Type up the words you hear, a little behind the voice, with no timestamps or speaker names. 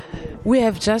We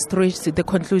have just reached the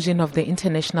conclusion of the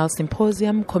International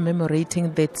Symposium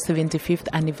commemorating the 75th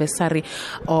anniversary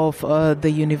of the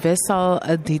Universal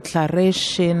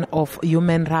Declaration of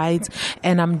Human Rights,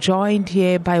 and I'm joined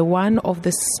here by one of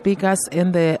the speakers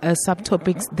in the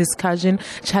subtopics discussion,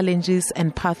 challenges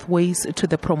and pathways to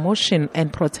the promotion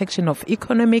and protection of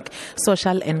economic,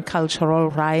 social and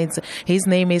cultural rights. His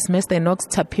name is Mr.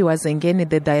 Tapiwa Zengeni,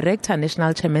 the Director,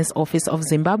 National Chairman's Office of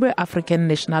Zimbabwe African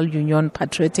National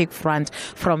Union-Patriotic Front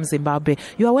from Zimbabwe.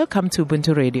 You are welcome to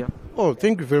Ubuntu Radio. Oh,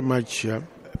 thank you very much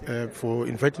for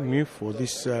inviting me for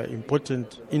this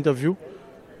important interview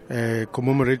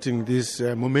commemorating this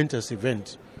momentous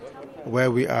event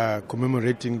where we are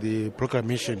commemorating the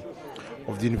proclamation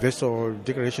of the Universal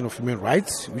Declaration of Human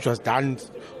Rights, which was done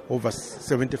over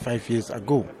 75 years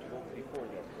ago.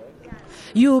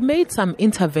 You made some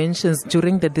interventions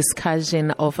during the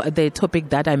discussion of the topic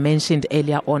that I mentioned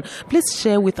earlier on. Please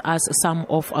share with us some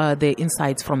of the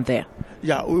insights from there.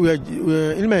 Yeah,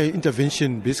 in my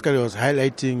intervention, basically I was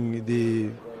highlighting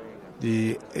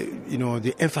the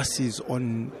emphasis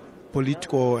on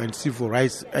political and civil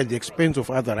rights at the expense of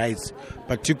other rights,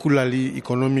 particularly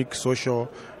economic,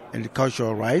 social, and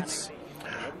cultural rights.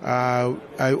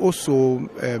 I also,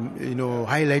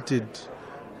 highlighted,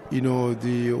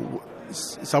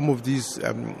 some of these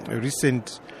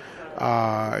recent,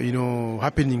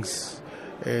 happenings,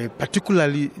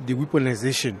 particularly the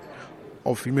weaponization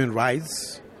of human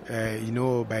rights,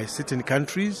 by certain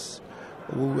countries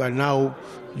who are now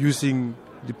using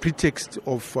the pretext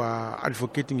of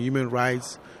advocating human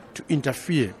rights to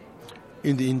interfere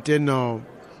in the internal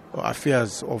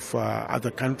affairs of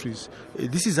other countries.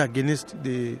 This is against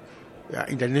the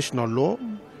international law.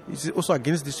 It's also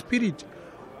against the spirit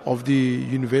of the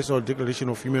Universal Declaration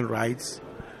of Human Rights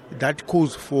that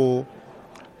calls for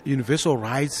universal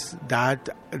rights that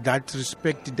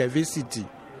respect diversity,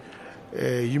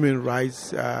 human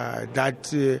rights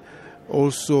that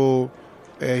also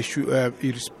should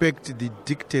respect the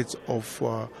dictates of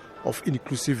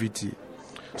inclusivity.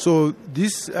 So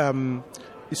this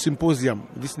symposium,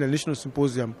 this international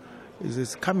symposium,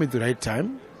 is come at the right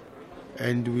time,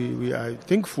 and we are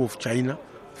thankful of China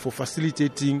for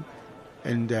facilitating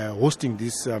and hosting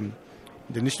this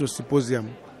international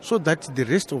symposium, so that the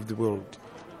rest of the world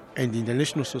and the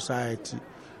international society,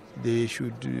 they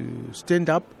should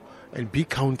stand up and be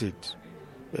counted,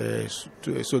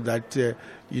 so that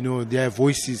their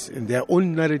voices and their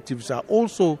own narratives are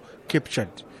also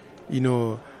captured,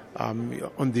 on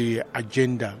the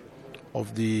agenda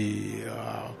of the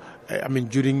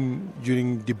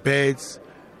during debates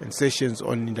and sessions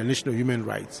on international human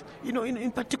rights.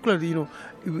 In particular,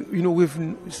 we've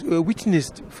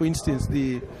witnessed, for instance,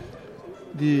 the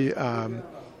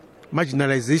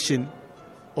marginalization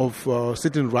of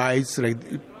certain rights, like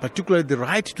particularly the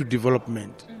right to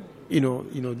development.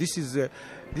 This is a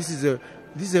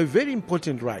very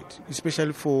important right,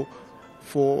 especially for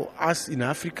us in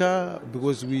Africa,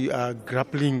 because we are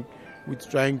grappling with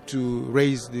trying to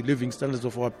raise the living standards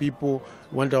of our people.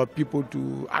 We want our people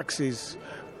to access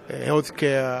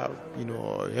healthcare,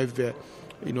 have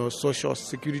social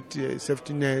security,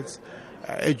 safety nets,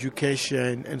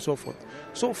 education, and so forth.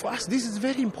 So for us, this is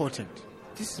very important.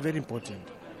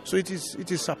 So it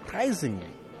is surprising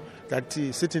that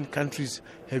certain countries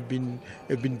have been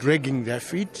dragging their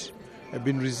feet, have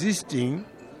been resisting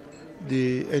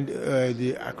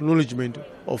the acknowledgement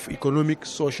of economic,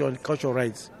 social, and cultural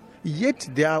rights. Yet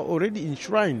they are already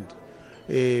enshrined,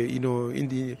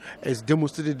 as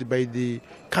demonstrated by the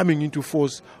coming into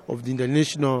force of the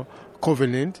International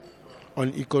Covenant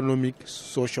on Economic,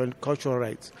 Social, and Cultural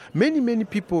Rights. Many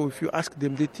people, if you ask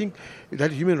them, they think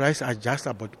that human rights are just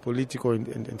about political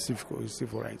and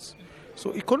civil rights.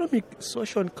 So economic,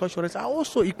 social, and cultural rights are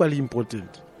also equally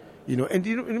important.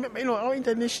 Our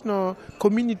international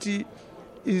community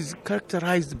is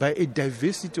characterized by a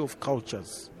diversity of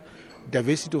cultures,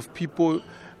 diversity of people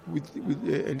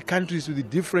and countries with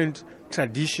different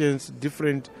traditions,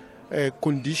 different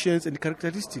conditions and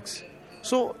characteristics.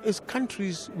 So as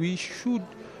countries, we should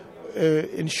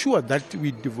ensure that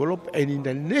we develop an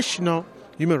international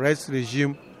human rights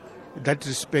regime that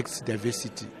respects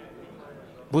diversity,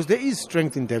 because there is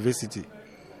strength in diversity.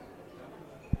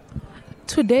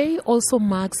 Today also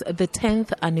marks the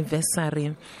 10th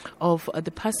anniversary of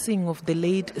the passing of the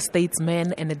late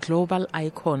statesman and a global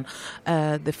icon,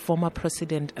 the former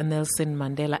President Nelson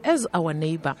Mandela. As our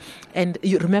neighbor, and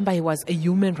you remember he was a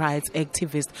human rights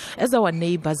activist, as our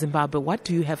neighbor Zimbabwe, what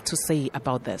do you have to say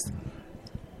about this?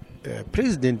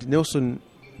 President Nelson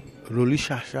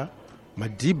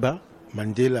Madiba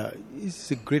Mandela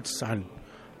is a great son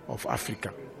of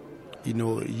Africa.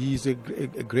 he is a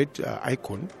great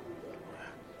icon,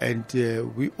 and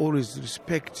we always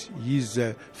respect his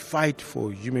fight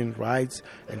for human rights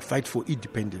and fight for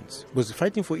independence. Because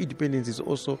fighting for independence is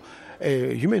also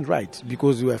a human right,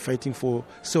 because we are fighting for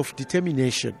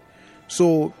self-determination.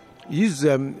 So his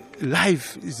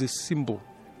life is a symbol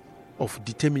of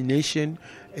determination,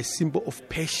 a symbol of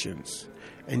patience,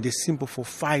 and a symbol for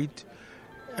fight,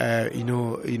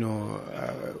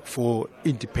 for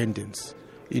independence.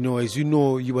 As you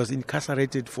know, he was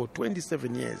incarcerated for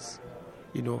 27 years,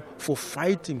 for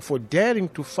fighting, for daring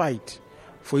to fight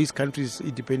for his country's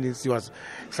independence. He was,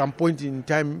 some point in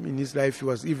time in his life, he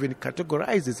was even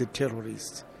categorized as a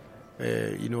terrorist,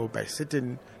 by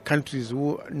certain countries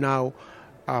who now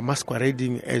are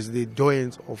masquerading as the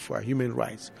doyens of human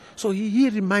rights. So he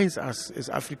reminds us as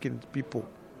African people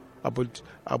about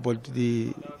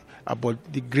the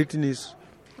greatness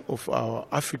of our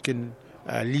African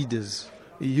leaders.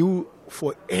 You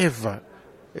forever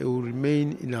will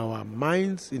remain in our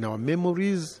minds, in our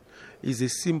memories. Is a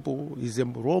symbol, is a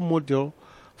role model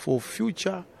for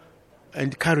future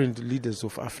and current leaders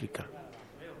of Africa.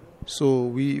 So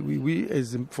we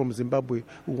as from Zimbabwe,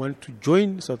 we want to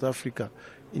join South Africa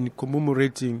in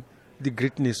commemorating the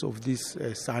greatness of this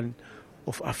son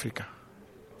of Africa,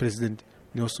 President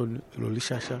Nelson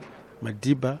Rolihlahla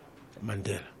Madiba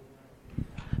Mandela.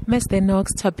 Mr.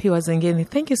 Knox, Tapiwa Zengeni,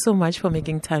 thank you so much for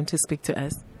making time to speak to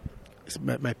us. It's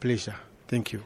my pleasure. Thank you.